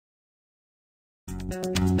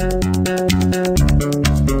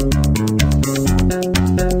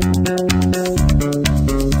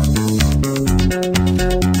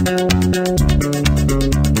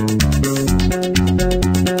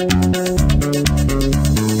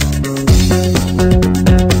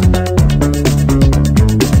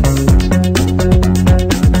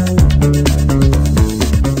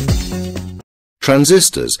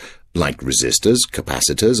Transistors, like resistors,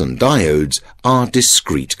 capacitors and diodes, are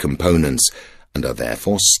discrete components and are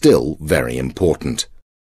therefore still very important.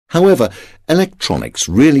 However, electronics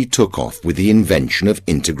really took off with the invention of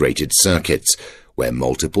integrated circuits, where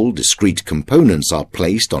multiple discrete components are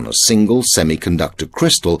placed on a single semiconductor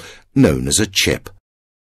crystal known as a chip.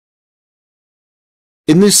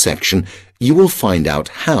 In this section, you will find out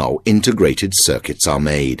how integrated circuits are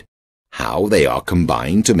made, how they are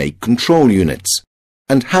combined to make control units,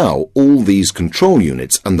 and how all these control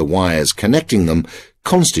units and the wires connecting them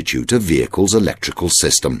constitute a vehicle's electrical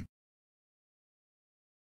system.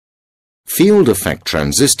 Field effect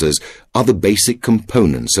transistors are the basic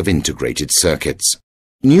components of integrated circuits.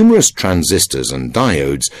 Numerous transistors and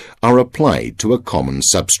diodes are applied to a common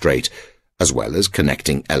substrate, as well as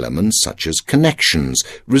connecting elements such as connections,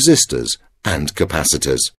 resistors, and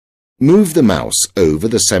capacitors. Move the mouse over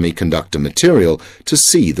the semiconductor material to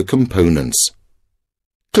see the components.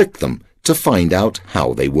 Click them to find out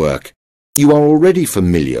how they work. You are already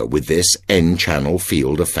familiar with this N-channel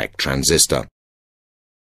field effect transistor.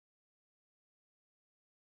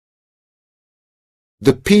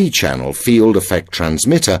 The P-channel field effect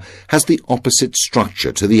transmitter has the opposite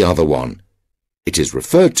structure to the other one. It is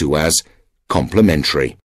referred to as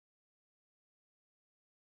complementary.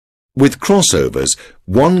 With crossovers,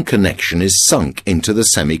 one connection is sunk into the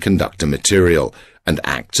semiconductor material and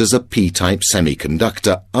acts as a P-type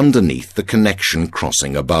semiconductor underneath the connection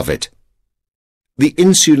crossing above it. The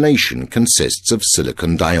insulation consists of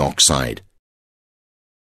silicon dioxide.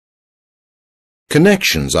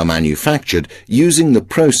 Connections are manufactured using the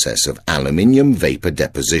process of aluminium vapor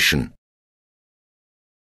deposition.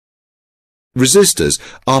 Resistors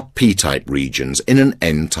are P-type regions in an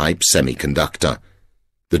N-type semiconductor.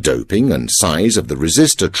 The doping and size of the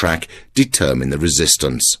resistor track determine the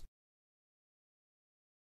resistance.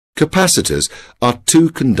 Capacitors are two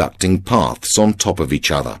conducting paths on top of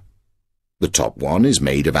each other. The top one is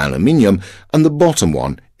made of aluminium and the bottom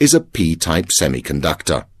one is a P-type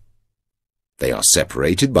semiconductor. They are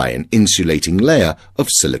separated by an insulating layer of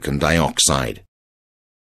silicon dioxide.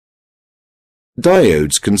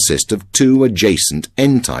 Diodes consist of two adjacent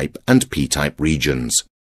N-type and P-type regions.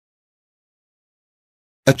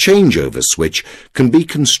 A changeover switch can be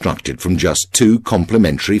constructed from just two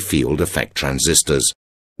complementary field effect transistors.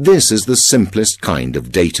 This is the simplest kind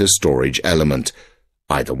of data storage element.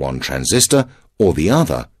 Either one transistor or the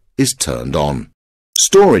other is turned on.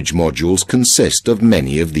 Storage modules consist of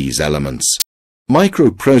many of these elements.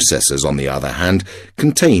 Microprocessors, on the other hand,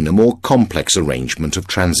 contain a more complex arrangement of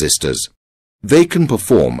transistors. They can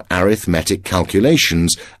perform arithmetic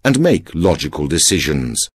calculations and make logical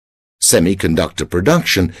decisions. Semiconductor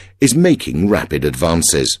production is making rapid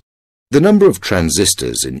advances. The number of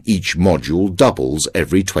transistors in each module doubles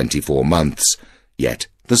every 24 months, yet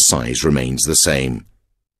the size remains the same.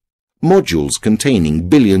 Modules containing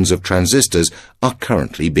billions of transistors are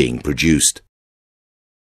currently being produced.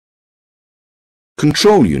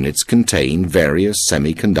 Control units contain various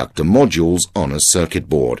semiconductor modules on a circuit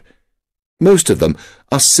board. Most of them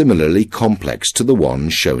are similarly complex to the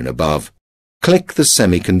ones shown above. Click the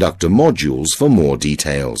semiconductor modules for more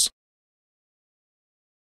details.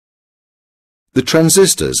 The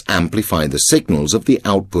transistors amplify the signals of the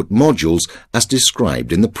output modules as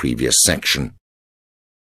described in the previous section.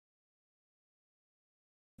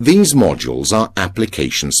 These modules are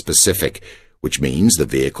application-specific, which means the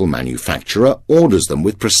vehicle manufacturer orders them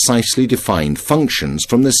with precisely defined functions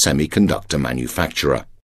from the semiconductor manufacturer.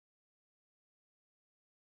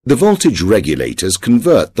 The voltage regulators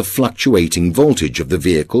convert the fluctuating voltage of the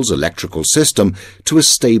vehicle's electrical system to a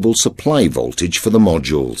stable supply voltage for the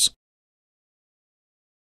modules.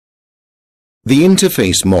 The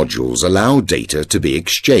interface modules allow data to be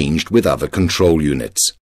exchanged with other control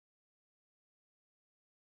units.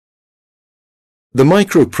 The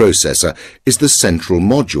microprocessor is the central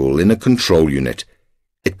module in a control unit.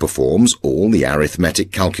 It performs all the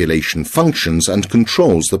arithmetic calculation functions and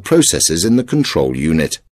controls the processes in the control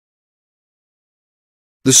unit.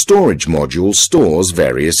 The storage module stores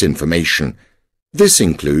various information. This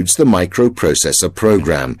includes the microprocessor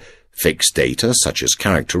program, fixed data such as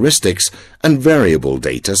characteristics, and variable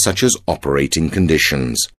data such as operating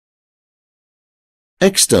conditions.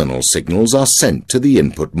 External signals are sent to the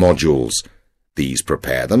input modules. These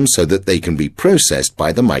prepare them so that they can be processed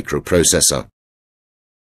by the microprocessor.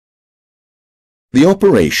 The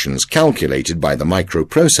operations calculated by the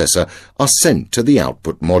microprocessor are sent to the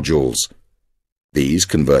output modules. These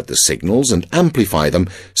convert the signals and amplify them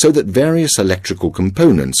so that various electrical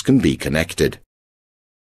components can be connected.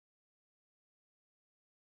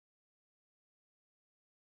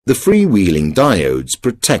 The freewheeling diodes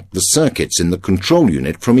protect the circuits in the control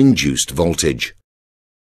unit from induced voltage.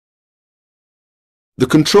 The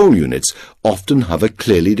control units often have a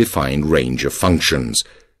clearly defined range of functions.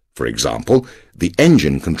 For example, the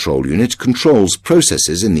engine control unit controls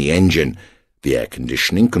processes in the engine, the air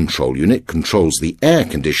conditioning control unit controls the air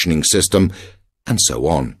conditioning system, and so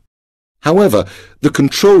on. However, the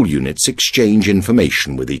control units exchange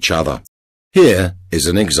information with each other. Here is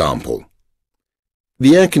an example.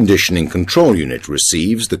 The air conditioning control unit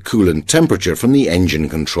receives the coolant temperature from the engine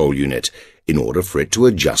control unit in order for it to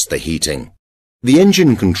adjust the heating. The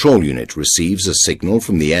engine control unit receives a signal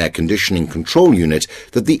from the air conditioning control unit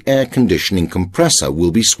that the air conditioning compressor will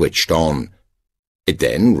be switched on. It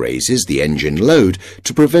then raises the engine load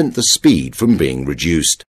to prevent the speed from being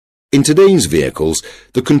reduced. In today's vehicles,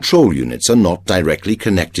 the control units are not directly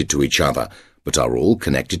connected to each other, but are all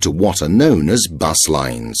connected to what are known as bus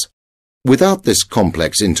lines. Without this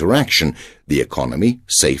complex interaction, the economy,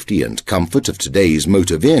 safety and comfort of today's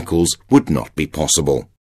motor vehicles would not be possible.